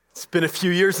It's been a few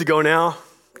years ago now.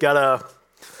 Got a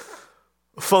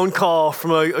phone call from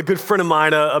a good friend of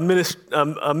mine,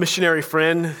 a missionary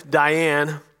friend,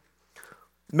 Diane.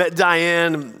 Met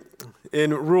Diane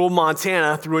in rural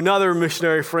Montana through another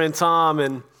missionary friend, Tom,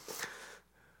 and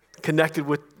connected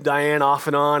with Diane off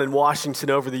and on in Washington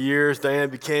over the years.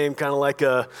 Diane became kind of like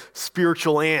a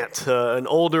spiritual aunt, an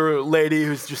older lady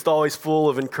who's just always full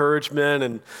of encouragement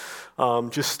and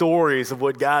just stories of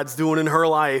what God's doing in her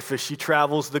life as she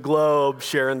travels the globe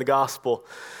sharing the gospel.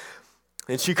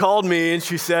 And she called me and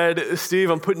she said,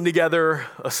 "Steve, I'm putting together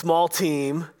a small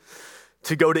team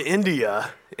to go to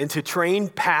India and to train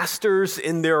pastors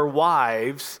and their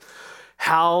wives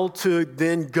how to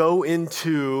then go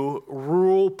into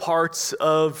rural parts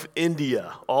of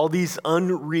India, all these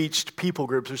unreached people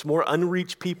groups. There's more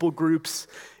unreached people groups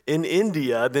in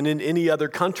India than in any other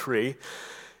country.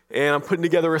 And I'm putting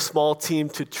together a small team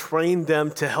to train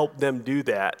them to help them do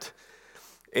that."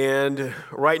 And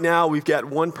right now we've got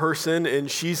one person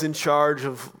and she's in charge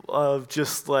of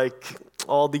just like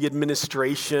all the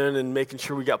administration and making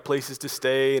sure we got places to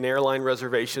stay and airline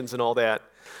reservations and all that.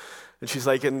 And she's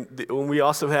like, and we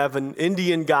also have an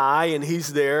Indian guy and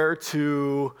he's there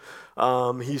to,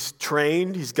 he's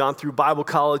trained, he's gone through Bible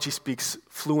college, he speaks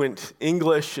fluent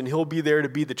English, and he'll be there to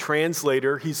be the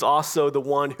translator. He's also the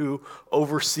one who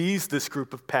oversees this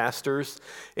group of pastors,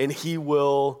 and he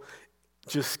will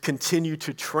just continue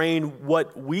to train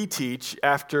what we teach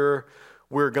after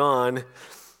we're gone.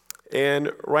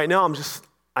 And right now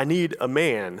I need a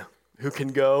man who can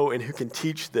go and who can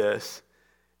teach this,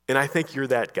 and I think you're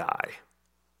that guy.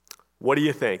 What do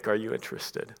you think? Are you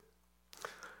interested?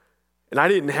 And I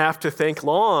didn't have to think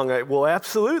long. Well,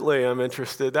 absolutely, I'm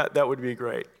interested. That would be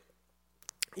great.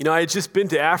 You know, I had just been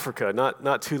to Africa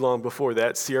not too long before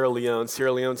that, Sierra Leone.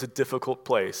 Sierra Leone's a difficult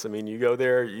place. I mean, you go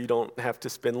there, you don't have to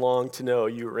spend long to know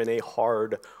you're in a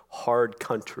hard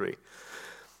country.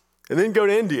 And then go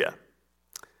to India.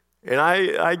 And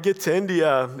I get to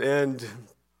India, and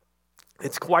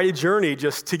it's quite a journey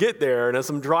just to get there. And as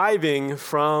I'm driving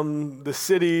from the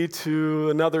city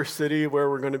to another city where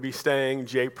we're going to be staying,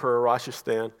 Jaipur,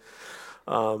 Rajasthan,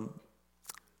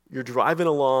 you're driving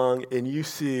along and you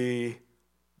see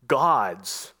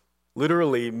gods,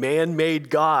 literally man-made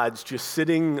gods, just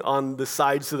sitting on the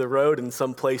sides of the road in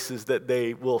some places that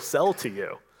they will sell to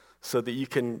you so that you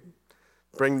can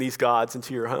bring these gods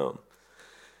into your home.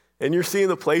 And you're seeing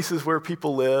the places where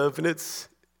people live, and it's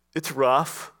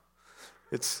rough.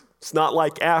 It's not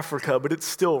like Africa, but it's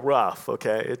still rough,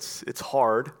 okay? It's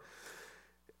hard.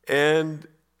 And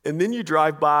then you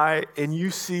drive by and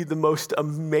you see the most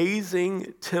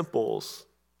amazing temples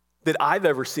that I've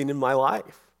ever seen in my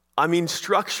life. I mean,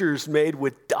 structures made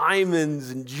with diamonds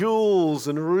and jewels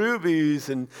and rubies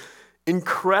and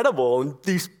incredible. And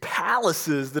these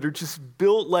palaces that are just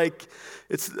built like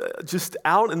it's just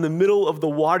out in the middle of the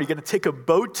water. You got to take a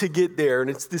boat to get there, and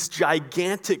it's this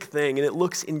gigantic thing, and it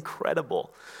looks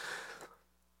incredible.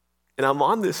 And I'm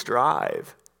on this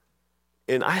drive,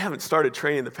 and I haven't started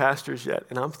training the pastors yet,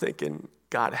 and I'm thinking,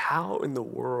 God, how in the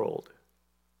world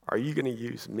are you going to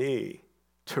use me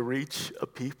to reach a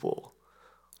people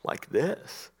like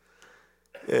this?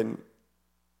 And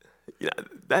you know,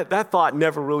 that thought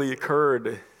never really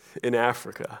occurred in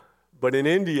Africa. But in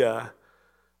India,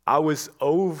 I was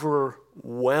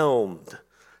overwhelmed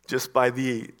just by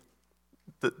the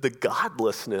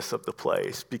godlessness of the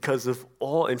place because of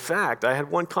all. In fact, I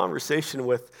had one conversation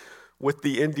with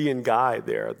the Indian guy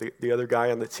there, the other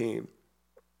guy on the team.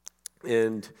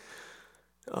 And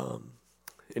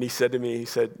he said to me, he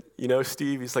said, "You know,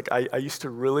 Steve," he's like, I used to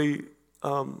really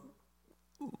kind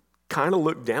of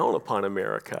look down upon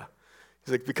America.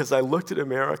 He's like, because I looked at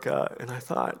America and I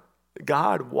thought,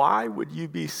 God, why would you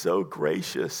be so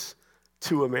gracious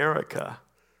to America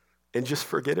and just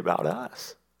forget about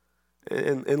us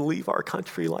and leave our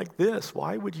country like this?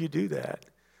 Why would you do that?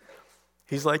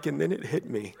 He's like, and then it hit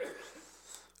me.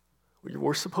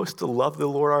 We're supposed to love the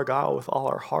Lord our God with all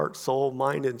our heart, soul,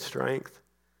 mind, and strength.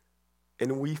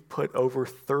 And we've put over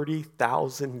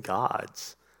 30,000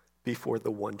 gods before the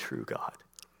one true God.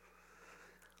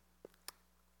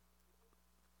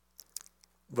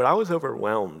 But I was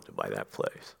overwhelmed by that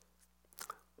place.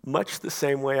 Much the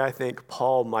same way I think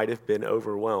Paul might have been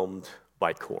overwhelmed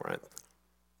by Corinth.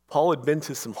 Paul had been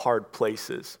to some hard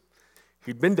places.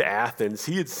 He'd been to Athens.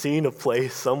 He had seen a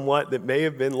place somewhat that may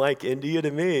have been like India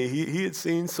to me. He had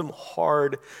seen some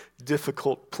hard,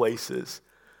 difficult places.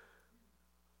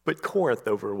 But Corinth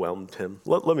overwhelmed him.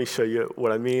 Let me show you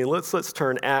what I mean. Let's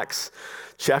turn Acts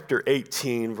chapter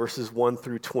 18, verses 1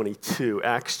 through 22.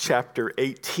 Acts chapter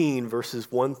 18,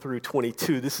 verses 1 through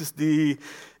 22. This is the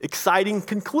exciting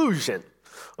conclusion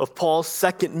of Paul's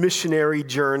second missionary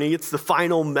journey. It's the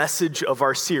final message of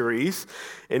our series.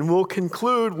 And we'll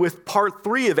conclude with part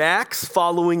 3 of Acts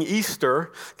following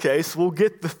Easter. Okay, so we'll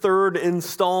get the third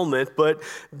installment. But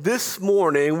this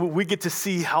morning, we get to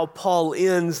see how Paul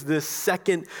ends this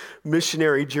second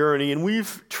missionary journey. And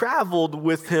we've traveled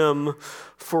with him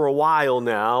for a while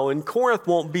now. And Corinth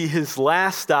won't be his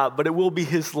last stop, but it will be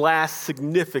his last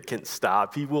significant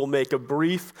stop. He will make a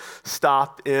brief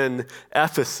stop in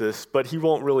Ephesus, but he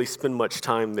won't really spend much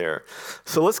time there.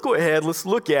 So let's go ahead, let's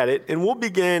look at it, and we'll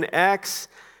begin Acts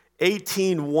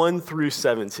 18, 1 through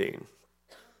 17.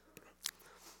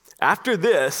 After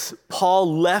this,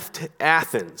 Paul left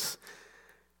Athens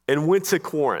and went to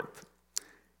Corinth.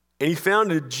 And he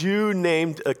found a Jew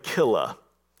named Aquila,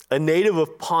 a native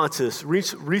of Pontus,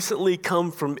 recently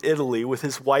come from Italy with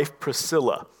his wife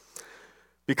Priscilla,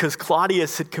 because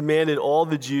Claudius had commanded all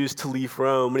the Jews to leave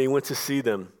Rome, and he went to see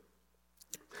them.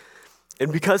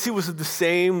 And because he was of the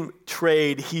same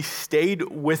trade, he stayed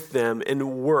with them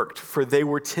and worked, for they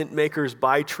were tent makers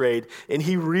by trade. And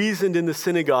he reasoned in the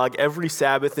synagogue every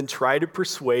Sabbath and tried to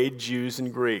persuade Jews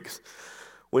and Greeks.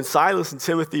 When Silas and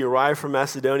Timothy arrived from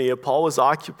Macedonia, Paul was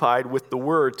occupied with the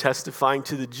word, testifying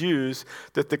to the Jews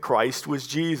that the Christ was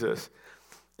Jesus.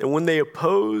 And when they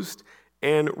opposed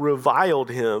and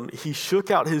reviled him, he shook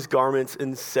out his garments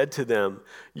and said to them,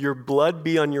 "Your blood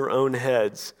be on your own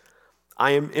heads.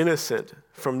 I am innocent.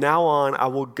 From now on, I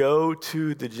will go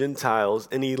to the Gentiles."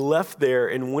 And he left there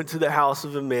and went to the house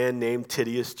of a man named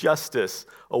Titius Justus,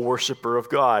 a worshiper of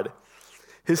God.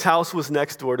 His house was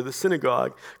next door to the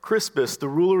synagogue. Crispus, the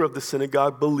ruler of the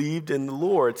synagogue, believed in the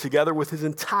Lord, together with his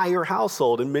entire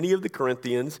household. And many of the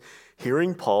Corinthians,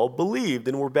 hearing Paul, believed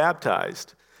and were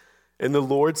baptized. And the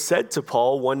Lord said to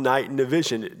Paul one night in a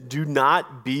vision, "Do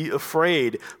not be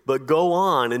afraid, but go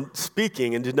on and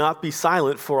speaking, and do not be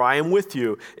silent, for I am with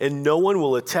you, and no one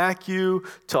will attack you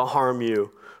to harm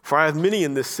you. For I have many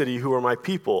in this city who are my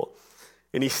people."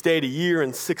 And he stayed 1 year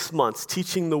and 6 months,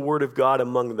 teaching the word of God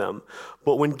among them.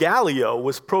 But when Gallio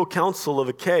was proconsul of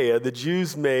Achaia, the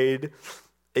Jews made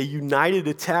a united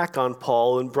attack on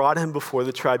Paul and brought him before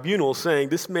the tribunal, saying,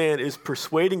 "This man is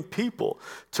persuading people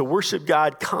to worship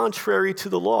God contrary to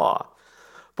the law."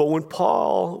 But when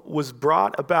Paul was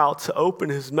brought about to open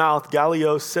his mouth,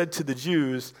 Gallio said to the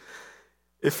Jews,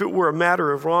 "If it were a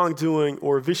matter of wrongdoing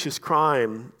or vicious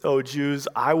crime, O Jews,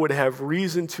 I would have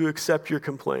reason to accept your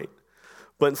complaint.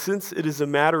 But since it is a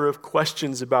matter of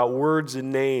questions about words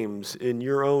and names in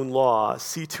your own law,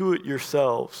 see to it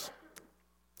yourselves.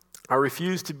 I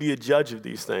refuse to be a judge of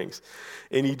these things."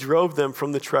 And he drove them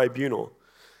from the tribunal.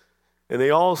 And they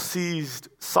all seized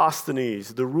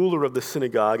Sosthenes, the ruler of the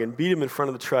synagogue, and beat him in front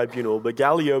of the tribunal. But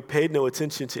Gallio paid no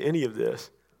attention to any of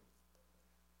this.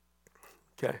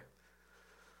 Okay.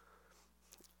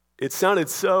 It sounded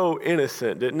so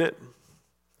innocent, didn't it?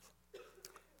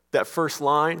 That first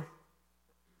line,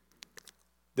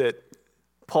 that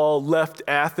Paul left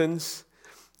Athens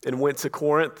and went to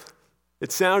Corinth.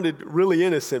 It sounded really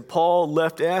innocent. Paul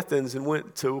left Athens and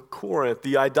went to Corinth.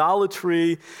 The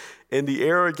idolatry and the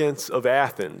arrogance of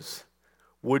Athens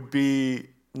would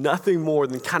be nothing more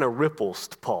than kind of ripples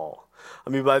to Paul. I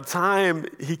mean, by the time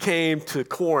he came to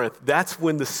Corinth, that's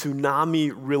when the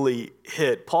tsunami really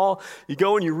hit. Paul, you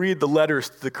go and you read the letters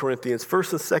to the Corinthians,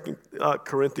 1st and 2nd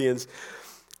Corinthians,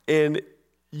 and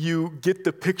you get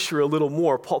the picture a little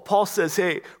more. Paul says,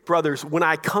 "Hey, brothers, when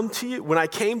I came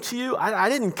to you, I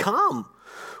didn't come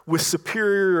with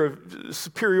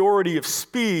superiority of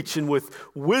speech and with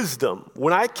wisdom.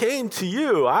 When I came to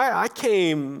you, I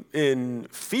came in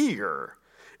fear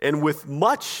and with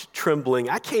much trembling.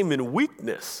 I came in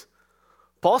weakness."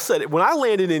 Paul said, when I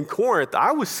landed in Corinth,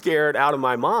 I was scared out of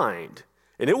my mind.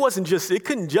 And it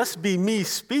couldn't just be me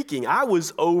speaking. I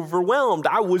was overwhelmed.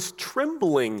 I was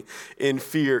trembling in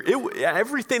fear.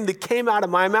 Everything that came out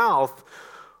of my mouth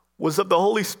was of the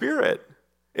Holy Spirit.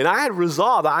 And I had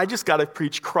resolved, I just got to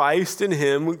preach Christ and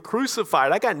him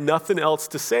crucified. I got nothing else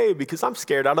to say because I'm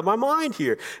scared out of my mind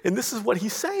here. And this is what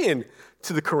he's saying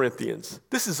to the Corinthians.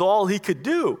 This is all he could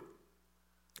do.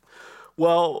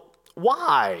 Well,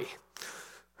 why?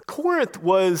 Corinth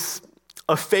was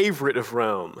a favorite of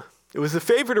Rome. It was a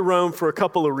favorite of Rome for a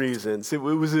couple of reasons. It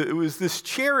was this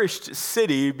cherished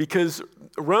city because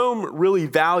Rome really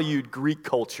valued Greek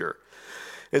culture.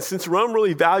 And since Rome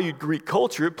really valued Greek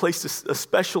culture, it placed a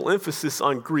special emphasis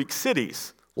on Greek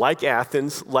cities, like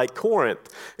Athens, like Corinth.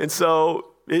 And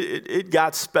so it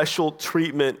got special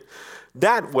treatment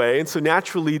that way. And so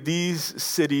naturally, these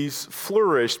cities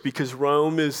flourished because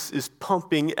Rome is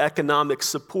pumping economic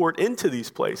support into these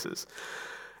places.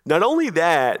 Not only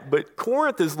that, but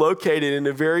Corinth is located in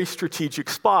a very strategic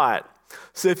spot.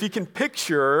 So if you can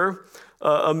picture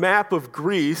a map of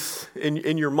Greece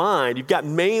in your mind, you've got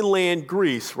mainland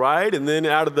Greece, right? And then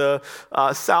out of the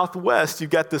southwest,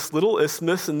 you've got this little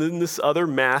isthmus and then this other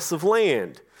mass of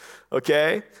land,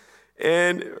 okay?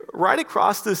 And right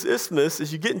across this isthmus,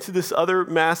 as you get into this other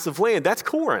mass of land, that's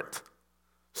Corinth.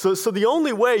 So the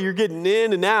only way you're getting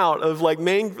in and out of like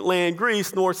mainland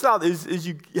Greece, north-south, is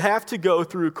you have to go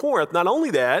through Corinth. Not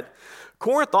only that,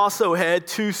 Corinth also had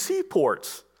two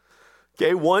seaports,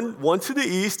 okay, one to the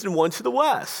east and one to the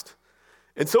west.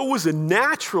 And so it was a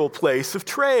natural place of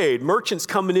trade, merchants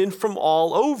coming in from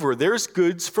all over. There's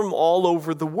goods from all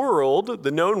over the world,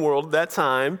 the known world at that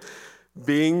time,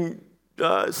 being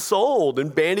sold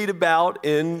and bandied about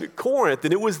in Corinth.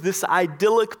 And it was this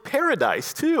idyllic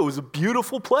paradise too. It was a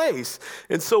beautiful place.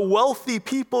 And so wealthy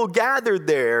people gathered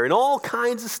there and all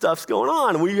kinds of stuff's going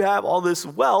on. And when you have all this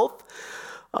wealth,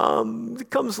 it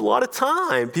comes a lot of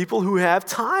time. People who have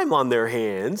time on their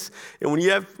hands. And when you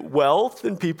have wealth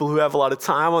and people who have a lot of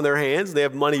time on their hands, they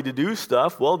have money to do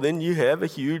stuff, well, then you have a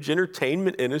huge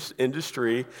entertainment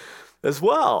industry as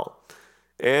well.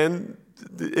 And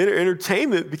the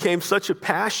entertainment became such a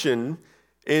passion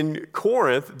in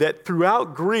Corinth that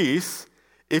throughout Greece,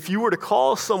 if you were to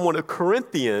call someone a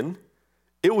Corinthian,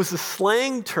 it was a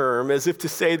slang term as if to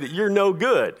say that you're no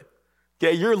good.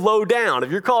 Okay, you're low down. If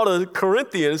you're called a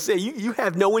Corinthian, say you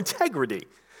have no integrity.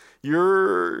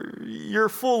 You're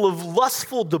full of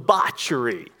lustful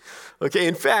debauchery. Okay,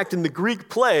 in fact, in the Greek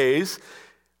plays,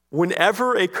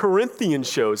 whenever a Corinthian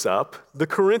shows up, the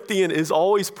Corinthian is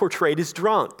always portrayed as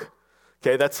drunk.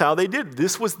 Okay, that's how they did.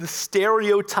 This was the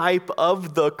stereotype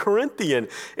of the Corinthian.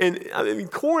 And I mean,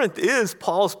 Corinth is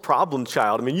Paul's problem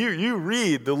child. I mean, you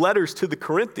read the letters to the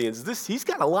Corinthians, he's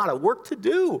got a lot of work to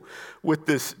do with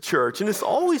this church. And it's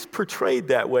always portrayed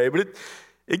that way, but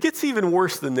it gets even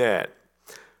worse than that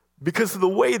because of the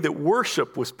way that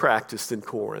worship was practiced in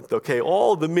Corinth. Okay,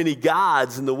 all the many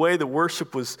gods and the way that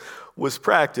worship was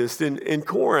practiced in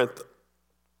Corinth.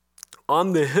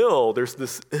 On the hill, there's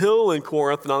this hill in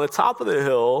Corinth, and on the top of the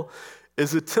hill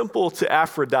is a temple to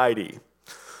Aphrodite.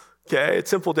 Okay, a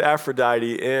temple to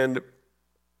Aphrodite. And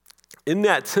in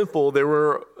that temple, there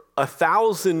were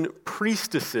 1,000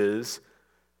 priestesses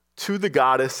to the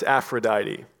goddess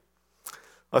Aphrodite.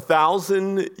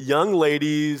 1,000 young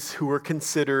ladies who were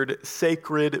considered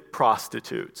sacred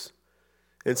prostitutes.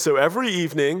 And so every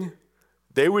evening,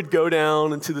 they would go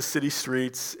down into the city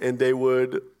streets and they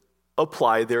would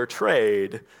apply their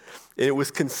trade. And it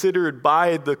was considered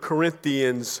by the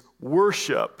Corinthians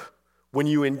worship when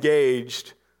you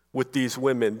engaged with these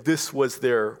women. This was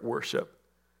their worship.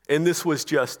 And this was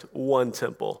just one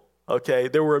temple, okay?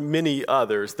 There were many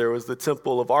others. There was the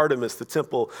temple of Artemis, the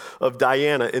temple of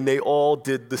Diana, and they all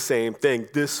did the same thing.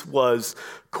 This was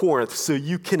Corinth. So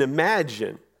you can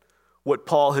imagine what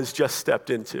Paul has just stepped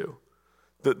into.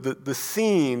 The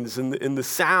scenes and the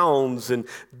sounds, and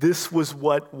this was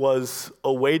what was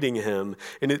awaiting him.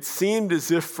 And it seemed as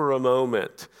if for a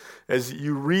moment, as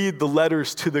you read the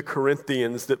letters to the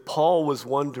Corinthians, that Paul was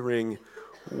wondering,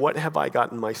 what have I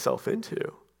gotten myself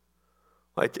into?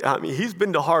 Like, I mean, he's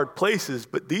been to hard places,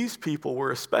 but these people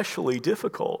were especially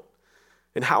difficult.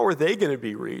 And how are they going to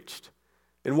be reached?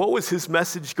 And what was his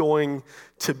message going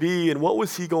to be? And what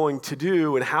was he going to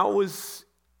do? And how was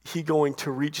he going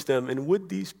to reach them? And would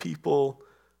these people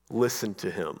listen to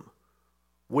him?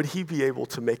 Would he be able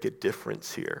to make a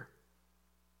difference here?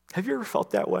 Have you ever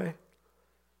felt that way?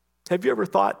 Have you ever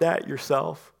thought that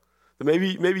yourself? That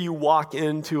maybe you walk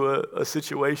into a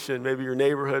situation, maybe your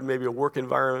neighborhood, maybe a work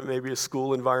environment, maybe a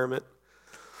school environment,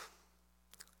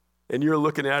 and you're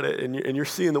looking at it and you're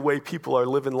seeing the way people are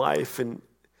living life, and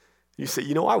you say,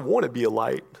 I want to be a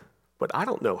light, but I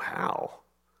don't know how.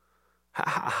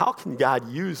 How can God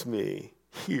use me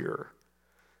here?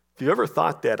 If you ever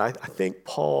thought that, I think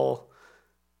Paul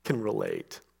can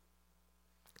relate.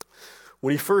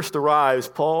 When he first arrives,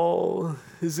 Paul,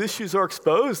 his issues are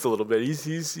exposed a little bit.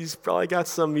 He's probably got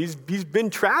he's been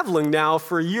traveling now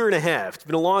for a year and a half. It's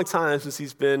been a long time since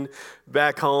he's been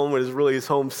back home. It is really his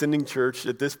home sending church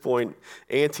at this point,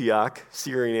 Antioch,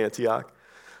 Syrian Antioch.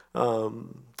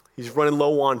 He's running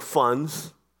low on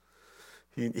funds.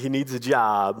 He needs a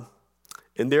job.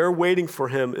 And there waiting for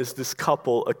him is this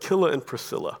couple, Aquila and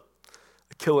Priscilla.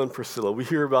 Aquila and Priscilla. We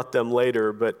hear about them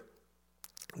later, but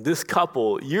this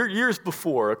couple, years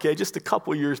before, okay, just a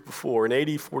couple years before, in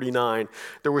AD 49,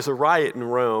 there was a riot in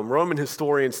Rome. Roman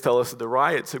historians tell us that the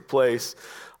riot took place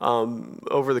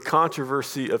over the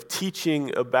controversy of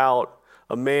teaching about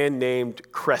a man named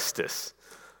Chrestus.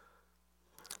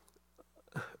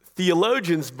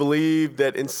 Theologians believe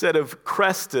that instead of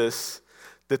Chrestus,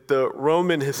 that the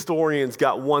Roman historians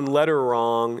got one letter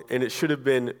wrong, and it should have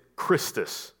been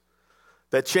Christus.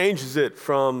 That changes it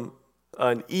from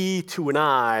an E to an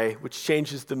I, which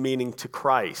changes the meaning to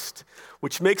Christ,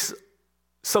 which makes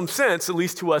some sense, at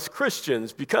least to us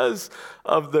Christians, because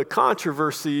of the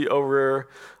controversy over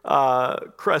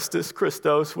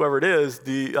Christos, whoever it is,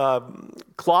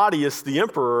 Claudius, the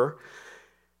emperor.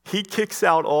 He kicks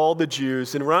out all the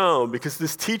Jews in Rome because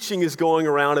this teaching is going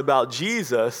around about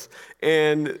Jesus,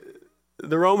 and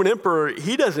the Roman emperor,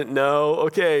 he doesn't know,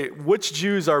 okay, which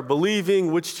Jews are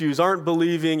believing, which Jews aren't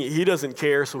believing. He doesn't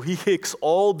care, so he kicks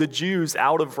all the Jews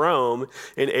out of Rome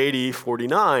in AD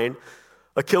 49.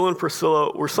 Aquila and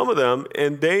Priscilla were some of them,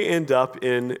 and they end up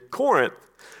in Corinth.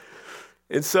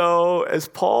 And so as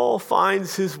Paul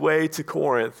finds his way to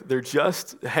Corinth, there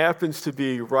just happens to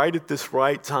be right at this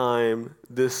right time,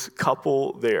 this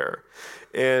couple there.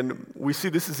 And we see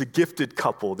this is a gifted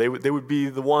couple. They would be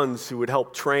the ones who would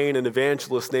help train an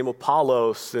evangelist named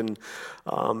Apollos and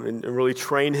really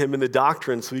train him in the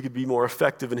doctrine so he could be more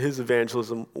effective in his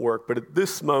evangelism work. But at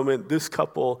this moment, this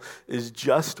couple is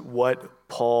just what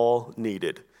Paul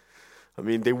needed. I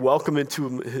mean, they welcome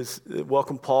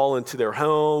Paul into their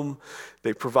home.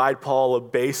 They provide Paul a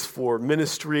base for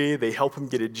ministry. They help him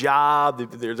get a job.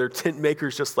 They're tent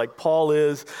makers just like Paul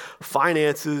is.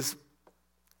 Finances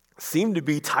seem to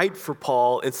be tight for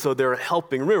Paul, and so they're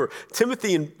helping. Remember,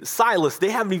 Timothy and Silas, they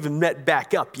haven't even met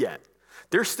back up yet.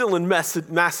 They're still in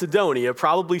Macedonia,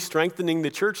 probably strengthening the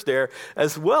church there,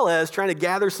 as well as trying to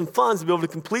gather some funds to be able to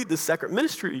complete this second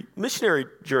missionary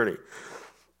journey.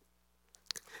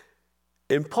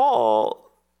 And Paul,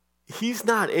 he's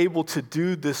not able to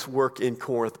do this work in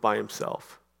Corinth by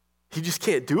himself. He just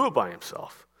can't do it by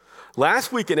himself.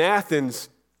 Last week in Athens,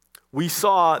 we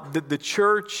saw that the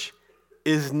church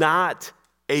is not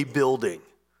a building,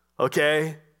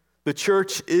 okay? The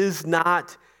church is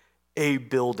not a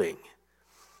building.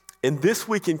 And this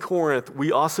week in Corinth,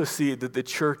 we also see that the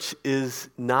church is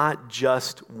not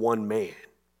just one man.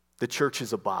 The church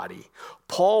is a body.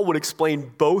 Paul would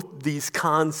explain both these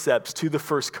concepts to the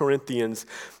Corinthians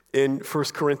in 1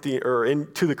 Corinthians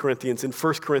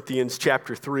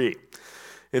chapter 3.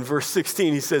 In verse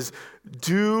 16, he says,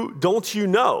 don't you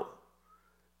know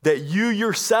that you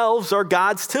yourselves are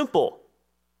God's temple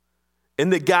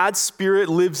and that God's Spirit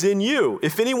lives in you?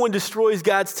 If anyone destroys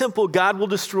God's temple, God will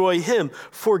destroy him.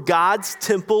 For God's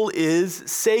temple is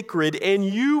sacred, and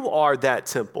you are that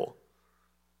temple.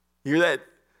 You hear that?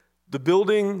 The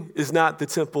building is not the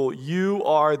temple. You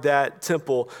are that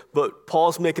temple. But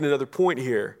Paul's making another point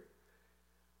here.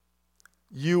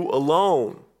 You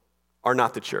alone are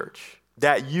not the church.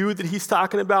 That you that he's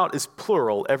talking about is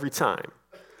plural every time.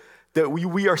 That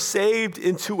we are saved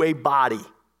into a body.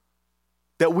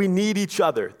 That we need each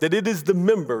other. That it is the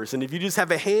members. And if you just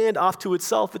have a hand off to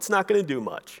itself, it's not going to do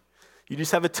much. You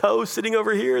just have a toe sitting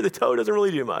over here, the toe doesn't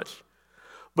really do much.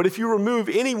 But if you remove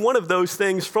any one of those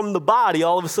things from the body,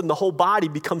 all of a sudden the whole body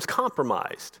becomes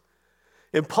compromised.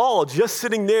 And Paul, just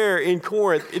sitting there in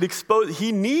Corinth,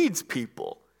 he needs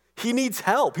people. He needs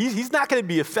help. He's not going to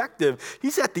be effective.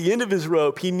 He's at the end of his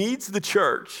rope. He needs the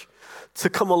church to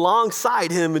come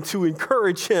alongside him and to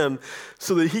encourage him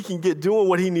so that he can get doing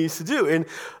what he needs to do. And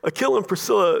Aquila and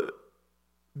Priscilla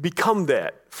become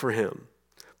that for him.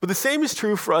 But the same is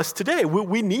true for us today.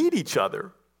 We need each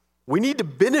other. We need to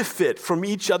benefit from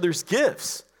each other's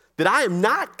gifts. That I am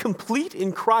not complete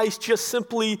in Christ, just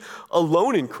simply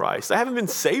alone in Christ. I haven't been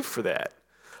saved for that.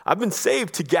 I've been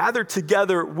saved to gather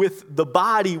together with the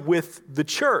body, with the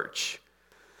church.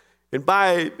 And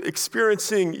by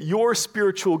experiencing your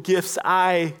spiritual gifts,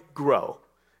 I grow.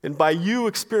 And by you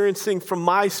experiencing from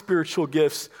my spiritual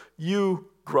gifts, you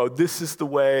grow. This is the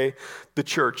way the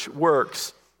church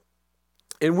works.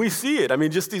 And we see it. I mean,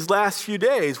 just these last few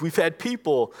days, we've had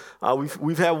people,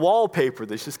 we've had wallpaper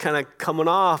that's just kind of coming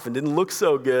off and didn't look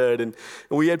so good. And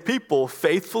we had people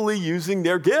faithfully using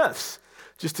their gifts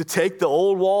just to take the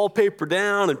old wallpaper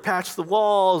down and patch the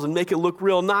walls and make it look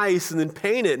real nice and then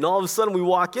paint it. And all of a sudden we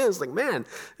walk in, it's like, man,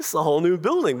 this is a whole new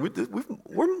building.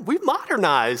 We've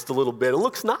modernized a little bit. It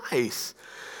looks nice.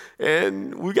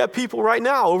 And we got people right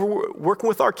now over working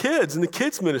with our kids in the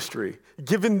kids ministry,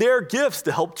 giving their gifts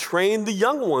to help train the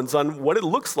young ones on what it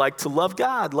looks like to love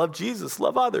God, love Jesus,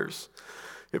 love others.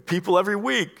 We have people every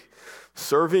week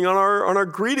serving on our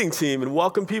greeting team and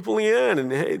welcome people in.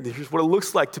 And hey, here's what it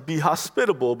looks like to be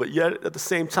hospitable, but yet at the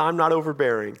same time not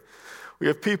overbearing. We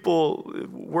have people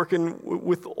working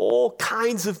with all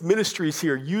kinds of ministries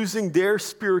here, using their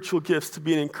spiritual gifts to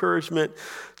be an encouragement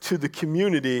to the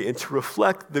community and to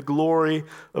reflect the glory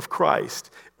of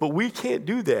Christ. But we can't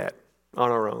do that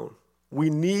on our own. We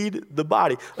need the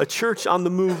body. A church on the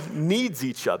move needs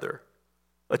each other.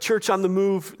 A church on the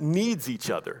move needs each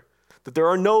other. That there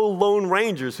are no lone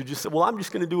rangers who just say, well, I'm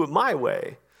just going to do it my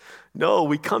way. No,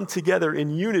 we come together in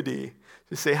unity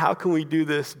to say, how can we do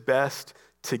this best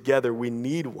together? We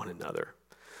need one another.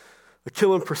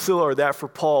 Aquila and Priscilla are that for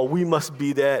Paul. We must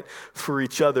be that for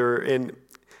each other. And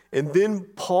then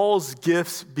Paul's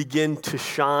gifts begin to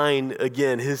shine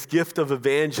again. His gift of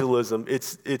evangelism,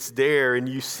 it's there and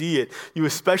you see it. You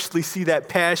especially see that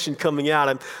passion coming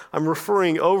out. I'm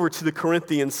referring over to the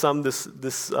Corinthians some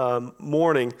this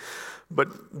morning.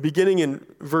 But beginning in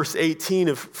verse 18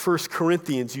 of 1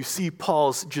 Corinthians, you see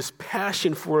Paul's just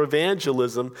passion for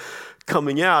evangelism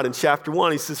coming out. In chapter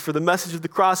 1, he says, for the message of the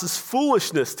cross is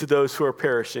foolishness to those who are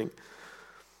perishing.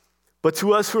 But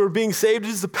to us who are being saved, it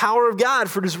is the power of God,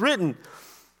 for it is written,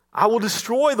 I will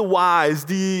destroy the wise,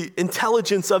 the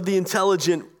intelligence of the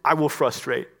intelligent I will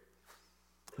frustrate.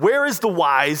 Where is the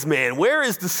wise man? Where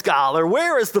is the scholar?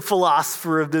 Where is the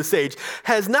philosopher of this age?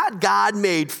 Has not God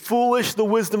made foolish the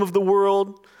wisdom of the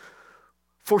world?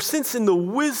 For since in the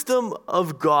wisdom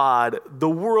of God, the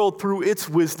world through its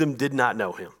wisdom did not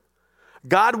know him,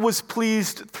 God was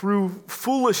pleased through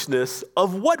foolishness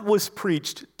of what was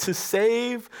preached to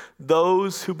save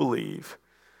those who believe.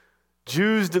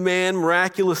 Jews demand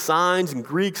miraculous signs and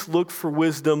Greeks look for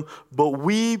wisdom, but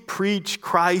we preach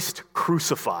Christ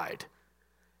crucified,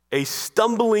 a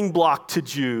stumbling block to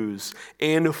Jews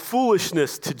and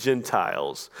foolishness to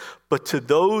Gentiles. But to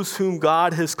those whom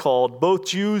God has called, both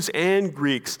Jews and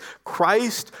Greeks,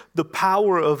 Christ, the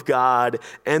power of God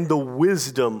and the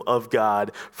wisdom of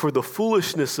God. For the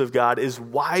foolishness of God is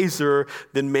wiser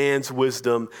than man's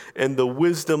wisdom, and the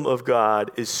wisdom of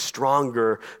God is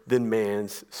stronger than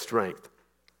man's strength.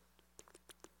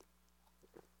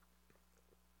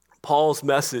 Paul's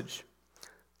message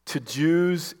to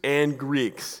Jews and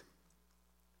Greeks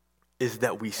is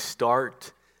that we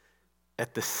start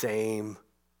at the same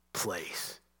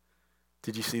place.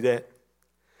 Did you see that?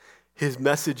 His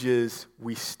message is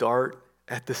we start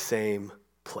at the same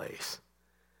place.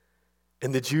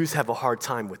 And the Jews have a hard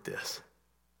time with this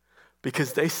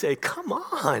because they say, come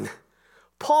on,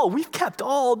 Paul, we've kept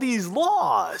all these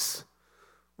laws.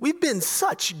 We've been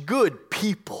such good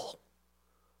people.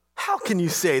 How can you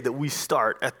say that we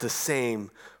start at the same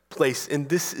place? And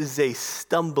this is a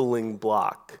stumbling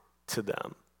block to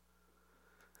them.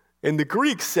 And the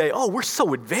Greeks say, oh, we're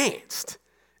so advanced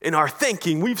in our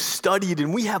thinking. We've studied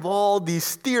and we have all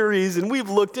these theories and we've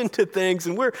looked into things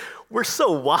and we're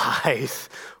so wise.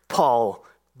 Paul,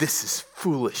 this is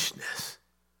foolishness.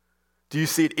 Do you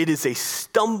see it? It is a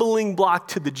stumbling block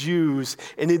to the Jews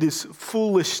and it is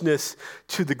foolishness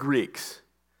to the Greeks.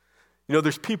 You know,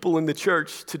 there's people in the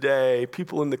church today,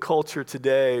 people in the culture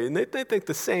today, and they think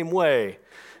the same way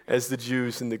as the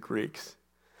Jews and the Greeks.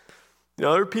 You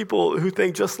know, there are people who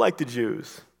think just like the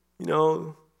Jews. You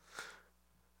know,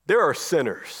 there are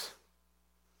sinners,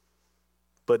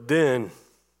 but then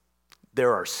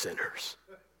there are sinners.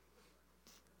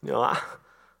 You know,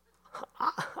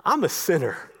 I'm a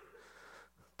sinner,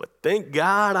 but thank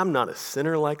God I'm not a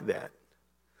sinner like that.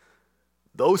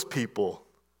 Those people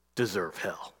deserve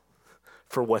hell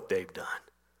for what they've done.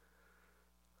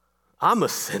 I'm a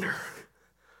sinner,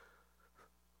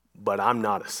 but I'm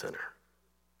not a sinner.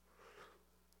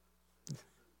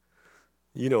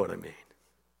 You know what I mean.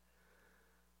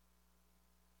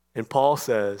 And Paul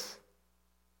says,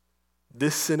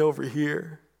 this sin over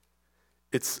here,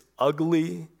 it's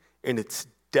ugly and it's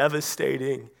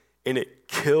devastating and it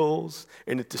kills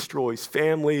and it destroys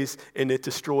families and it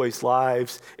destroys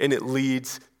lives and it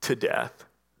leads to death.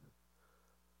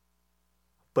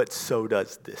 But so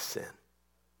does this sin.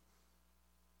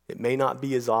 It may not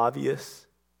be as obvious.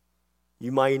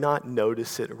 You might not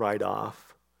notice it right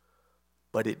off,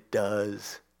 but it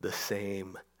does the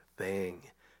same thing.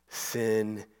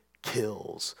 Sin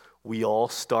kills. We all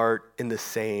start in the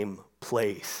same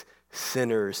place.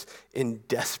 Sinners in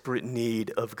desperate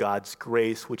need of God's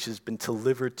grace, which has been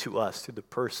delivered to us through the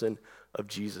person of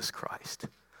Jesus Christ.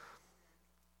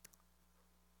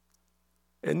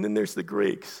 And then there's the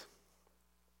Greeks.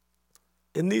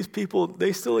 And these people,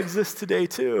 they still exist today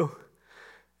too.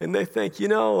 And they think, you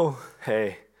know,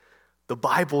 hey, the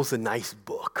Bible's a nice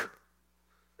book.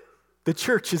 The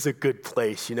church is a good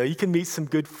place. You know, you can meet some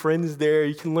good friends there.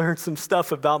 You can learn some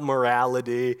stuff about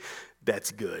morality.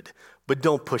 That's good. But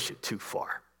don't push it too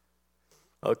far.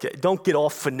 Okay? Don't get all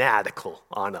fanatical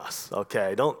on us.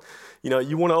 Okay?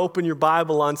 You want to open your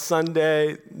Bible on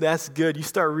Sunday. That's good. You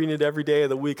start reading it every day of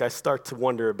the week. I start to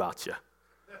wonder about you.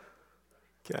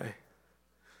 Okay?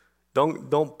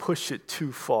 Don't push it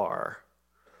too far.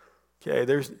 Okay,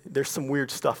 there's some weird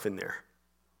stuff in there.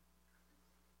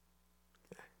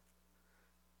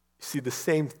 You see, the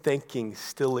same thinking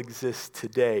still exists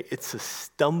today. It's a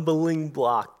stumbling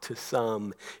block to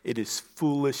some. It is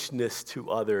foolishness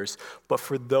to others. But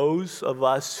for those of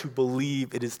us who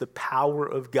believe, it is the power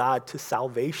of God to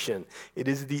salvation. It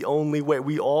is the only way.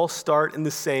 We all start in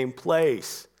the same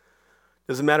place.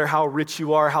 Doesn't matter how rich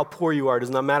you are, how poor you are.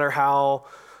 Does not matter how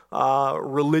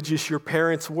religious your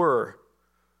parents were.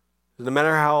 Doesn't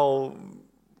matter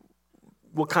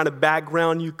what kind of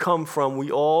background you come from.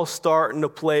 We all start in a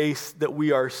place that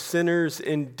we are sinners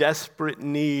in desperate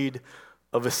need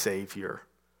of a Savior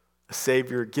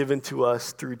given to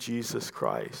us through Jesus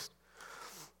Christ.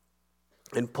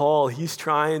 And Paul, he's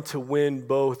trying to win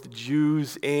both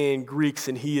Jews and Greeks,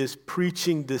 and he is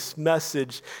preaching this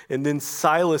message. And then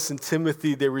Silas and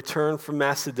Timothy, they return from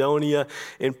Macedonia,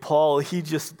 and Paul, he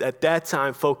just at that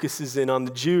time focuses in on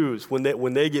the Jews when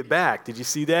they get back. Did you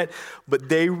see that? But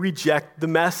they reject the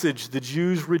message. The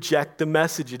Jews reject the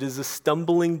message. It is a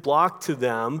stumbling block to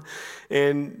them.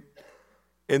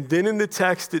 And then in the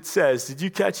text it says, did you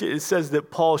catch it? It says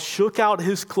that Paul shook out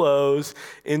his clothes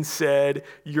and said,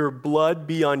 "Your blood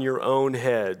be on your own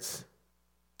heads."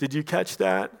 Did you catch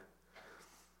that?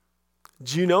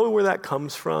 Do you know where that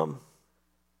comes from?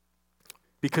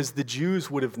 Because the Jews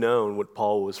would have known what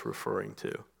Paul was referring to.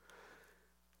 It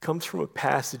comes from a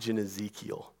passage in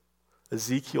Ezekiel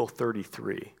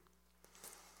 33.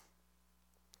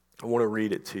 I want to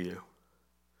read it to you.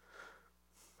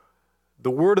 The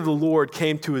word of the Lord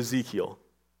came to Ezekiel.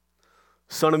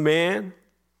 "Son of man,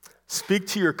 speak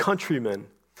to your countrymen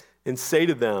and say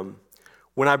to them,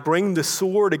 when I bring the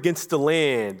sword against the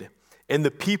land, and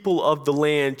the people of the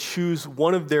land choose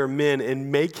one of their men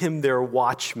and make him their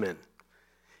watchman,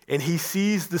 and he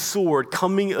sees the sword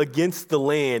coming against the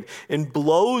land and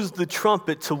blows the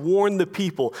trumpet to warn the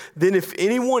people, then if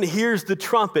anyone hears the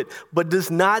trumpet but does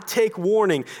not take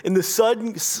warning, and the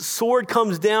sudden sword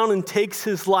comes down and takes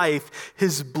his life,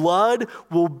 his blood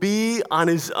will be on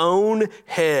his own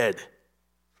head.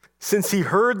 Since he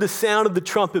heard the sound of the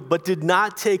trumpet but did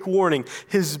not take warning,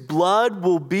 his blood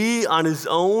will be on his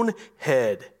own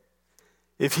head.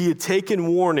 If he had taken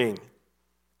warning,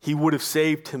 he would have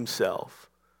saved himself.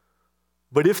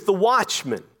 But if the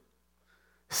watchman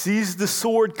sees the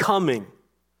sword coming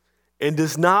and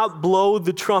does not blow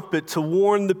the trumpet to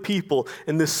warn the people,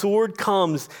 and the sword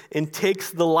comes and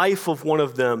takes the life of one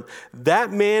of them,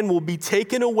 that man will be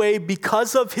taken away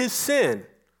because of his sin.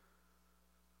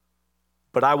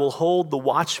 But I will hold the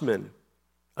watchman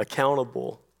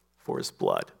accountable for his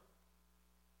blood."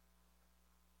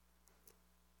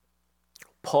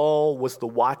 Paul was the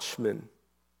watchman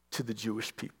to the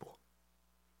Jewish people.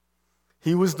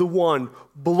 He was the one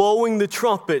blowing the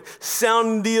trumpet,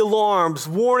 sounding the alarms,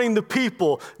 warning the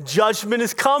people, judgment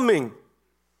is coming.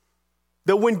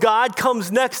 That when God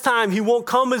comes next time, he won't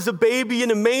come as a baby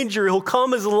in a manger. He'll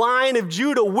come as a Lion of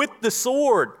Judah with the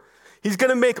sword. He's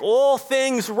going to make all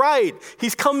things right.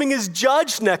 He's coming as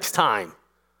judge next time.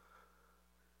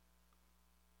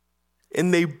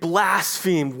 And they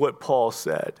blasphemed what Paul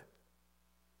said.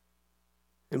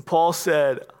 And Paul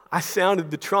said, "I sounded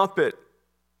the trumpet.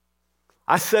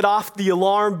 I set off the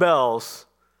alarm bells.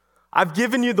 I've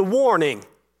given you the warning.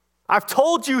 I've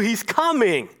told you he's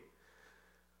coming.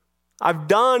 I've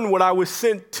done what I was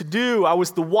sent to do. I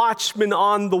was the watchman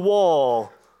on the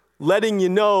wall, letting you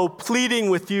know, pleading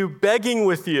with you, begging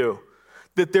with you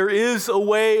that there is a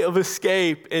way of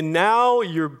escape, and now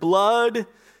your blood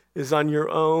is on your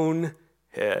own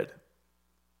head."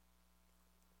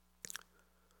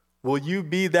 Will you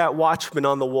be that watchman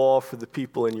on the wall for the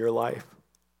people in your life?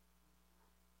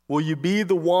 Will you be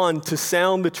the one to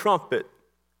sound the trumpet?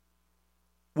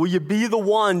 Will you be the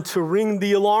one to ring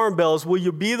the alarm bells? Will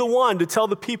you be the one to tell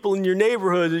the people in your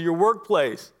neighborhood or your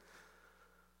workplace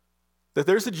that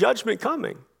there's a judgment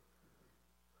coming,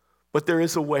 but there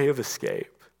is a way of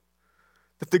escape?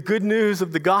 That the good news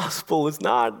of the gospel is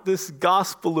not this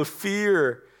gospel of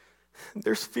fear.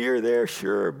 There's fear there,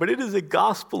 sure, but it is a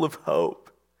gospel of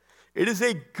hope. It is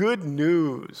a good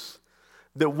news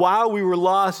that while we were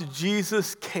lost,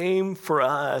 Jesus came for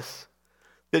us.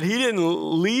 That he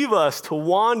didn't leave us to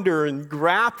wander and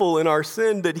grapple in our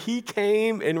sin, that he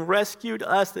came and rescued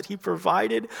us, that he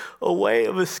provided a way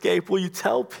of escape. Will you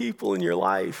tell people in your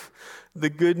life the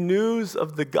good news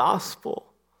of the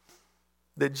gospel,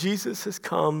 that Jesus has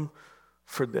come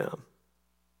for them?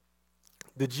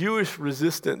 The Jewish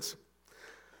resistance,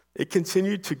 it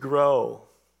continued to grow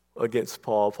against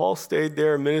Paul. Paul stayed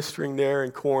there ministering there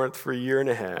in Corinth for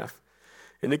 1.5 years,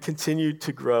 and it continued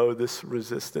to grow, this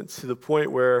resistance, to the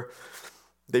point where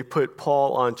they put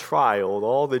Paul on trial.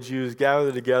 All the Jews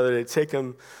gathered together to take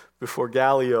him before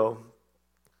Gallio.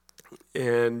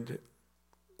 And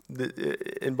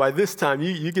by this time,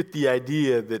 you get the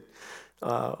idea that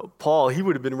Paul, he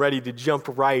would have been ready to jump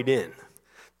right in.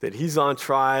 That he's on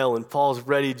trial and Paul's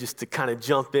ready just to kind of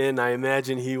jump in. I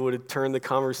imagine he would have turned the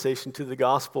conversation to the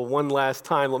gospel one last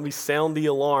time. Let me sound the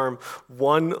alarm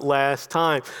one last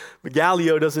time. But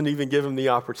Gallio doesn't even give him the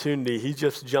opportunity. He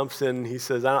just jumps in and he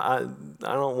says, I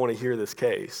don't want to hear this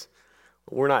case.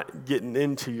 We're not getting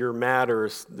into your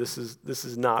matters. This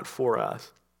is not for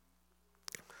us.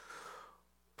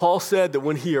 Paul said that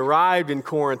when he arrived in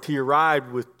Corinth, he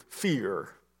arrived with fear,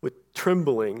 with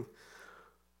trembling.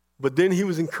 But then he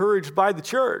was encouraged by the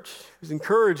church. He was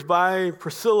encouraged by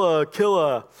Priscilla,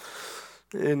 Aquila,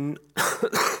 and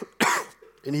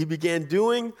and he began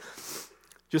doing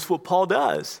just what Paul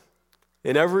does.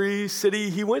 In every city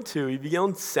he went to, he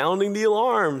began sounding the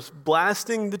alarms,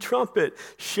 blasting the trumpet,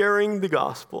 sharing the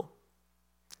gospel.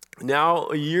 Now,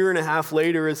 a year and a half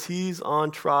later, as he's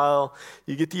on trial,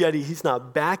 you get the idea he's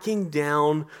not backing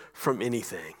down from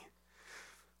anything.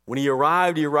 When he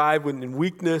arrived in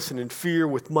weakness and in fear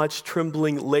with much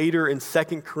trembling. Later in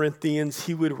 2 Corinthians,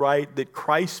 he would write that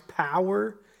Christ's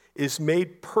power is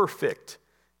made perfect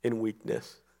in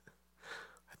weakness.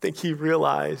 I think he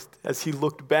realized as he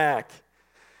looked back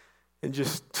and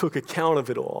just took account of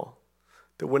it all,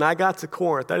 that when I got to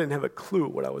Corinth, I didn't have a clue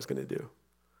what I was going to do.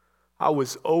 I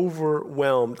was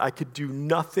overwhelmed. I could do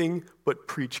nothing but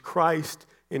preach Christ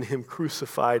in him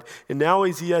crucified. And now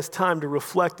as he has time to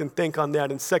reflect and think on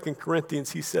that, in 2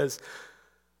 Corinthians, he says,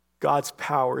 God's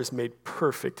power is made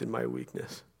perfect in my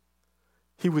weakness.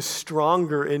 He was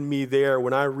stronger in me there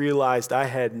when I realized I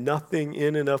had nothing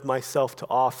in and of myself to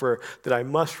offer, that I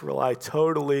must rely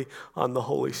totally on the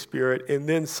Holy Spirit. And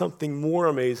then something more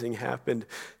amazing happened.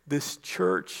 This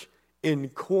church in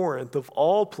Corinth, of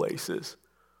all places,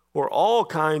 where all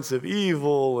kinds of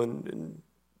evil and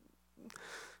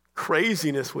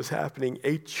craziness was happening,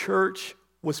 a church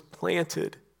was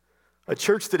planted. A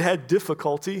church that had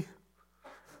difficulty.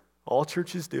 All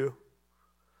churches do.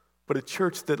 But a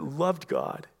church that loved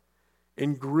God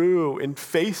and grew and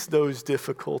faced those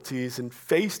difficulties and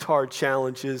faced hard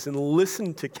challenges and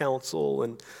listened to counsel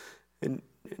and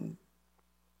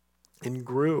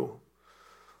grew.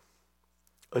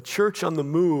 A church on the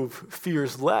move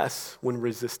fears less when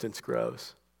resistance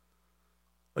grows.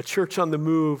 A church on the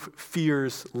move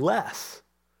fears less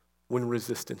when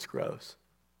resistance grows.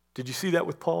 Did you see that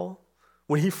with Paul?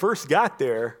 When he first got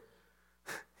there,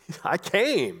 I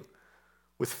came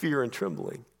with fear and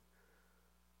trembling.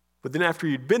 But then after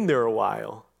he'd been there a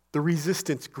while, the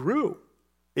resistance grew.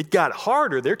 It got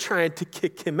harder. They're trying to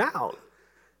kick him out.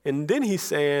 And then he's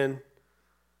saying,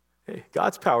 hey,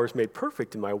 God's power is made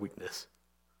perfect in my weakness.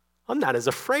 I'm not as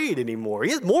afraid anymore.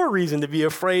 He has more reason to be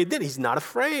afraid then. He's not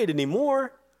afraid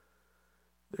anymore.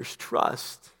 There's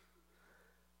trust,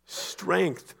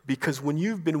 strength, because when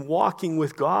you've been walking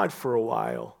with God for a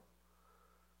while,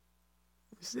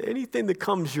 anything that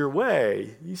comes your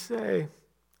way, you say,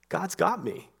 God's got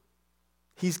me.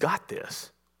 He's got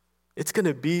this. It's going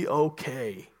to be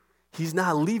okay. He's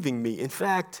not leaving me. In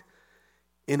fact,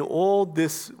 in all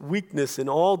this weakness, in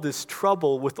all this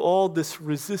trouble, with all this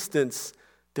resistance,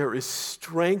 there is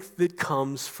strength that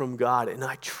comes from God, and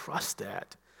I trust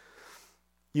that.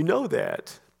 You know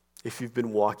that if you've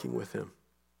been walking with him.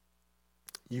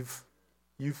 You've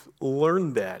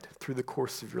learned that through the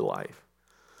course of your life.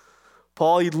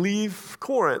 Paul, he'd leave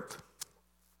Corinth.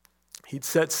 He'd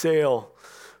set sail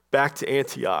back to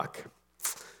Antioch.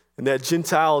 And that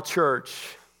Gentile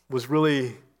church was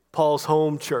really Paul's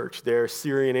home church there,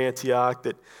 Syrian Antioch,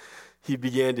 that he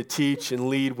began to teach and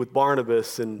lead with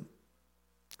Barnabas. And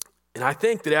I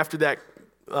think that after that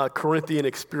Corinthian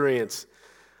experience,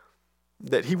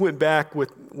 that he went back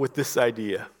with this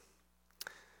idea.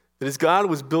 That as God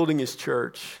was building his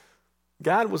church,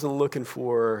 God wasn't looking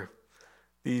for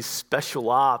these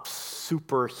special ops,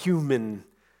 superhuman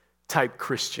type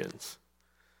Christians.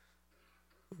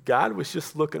 God was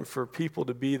just looking for people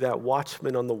to be that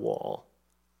watchman on the wall.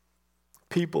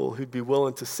 People who'd be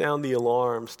willing to sound the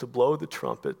alarms, to blow the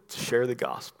trumpet, to share the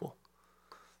gospel.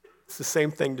 It's the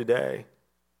same thing today.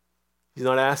 He's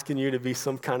not asking you to be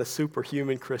some kind of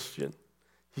superhuman Christian.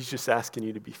 He's just asking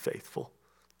you to be faithful,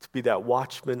 to be that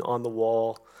watchman on the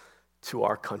wall to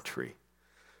our country,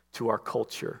 to our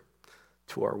culture,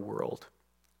 to our world,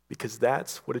 because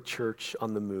that's what a church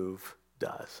on the move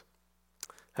does.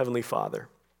 Heavenly Father,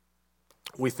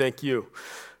 we thank you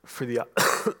for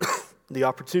the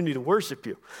opportunity to worship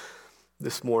you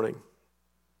this morning.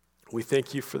 We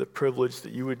thank you for the privilege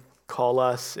that you would call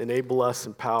us, enable us,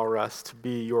 empower us to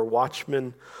be your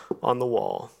watchmen on the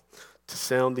wall, to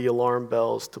sound the alarm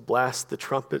bells, to blast the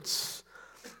trumpets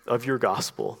of your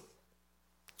gospel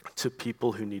to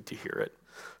people who need to hear it.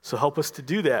 So help us to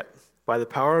do that by the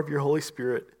power of your Holy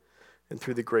Spirit and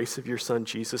through the grace of your Son,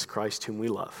 Jesus Christ, whom we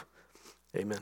love. Amen.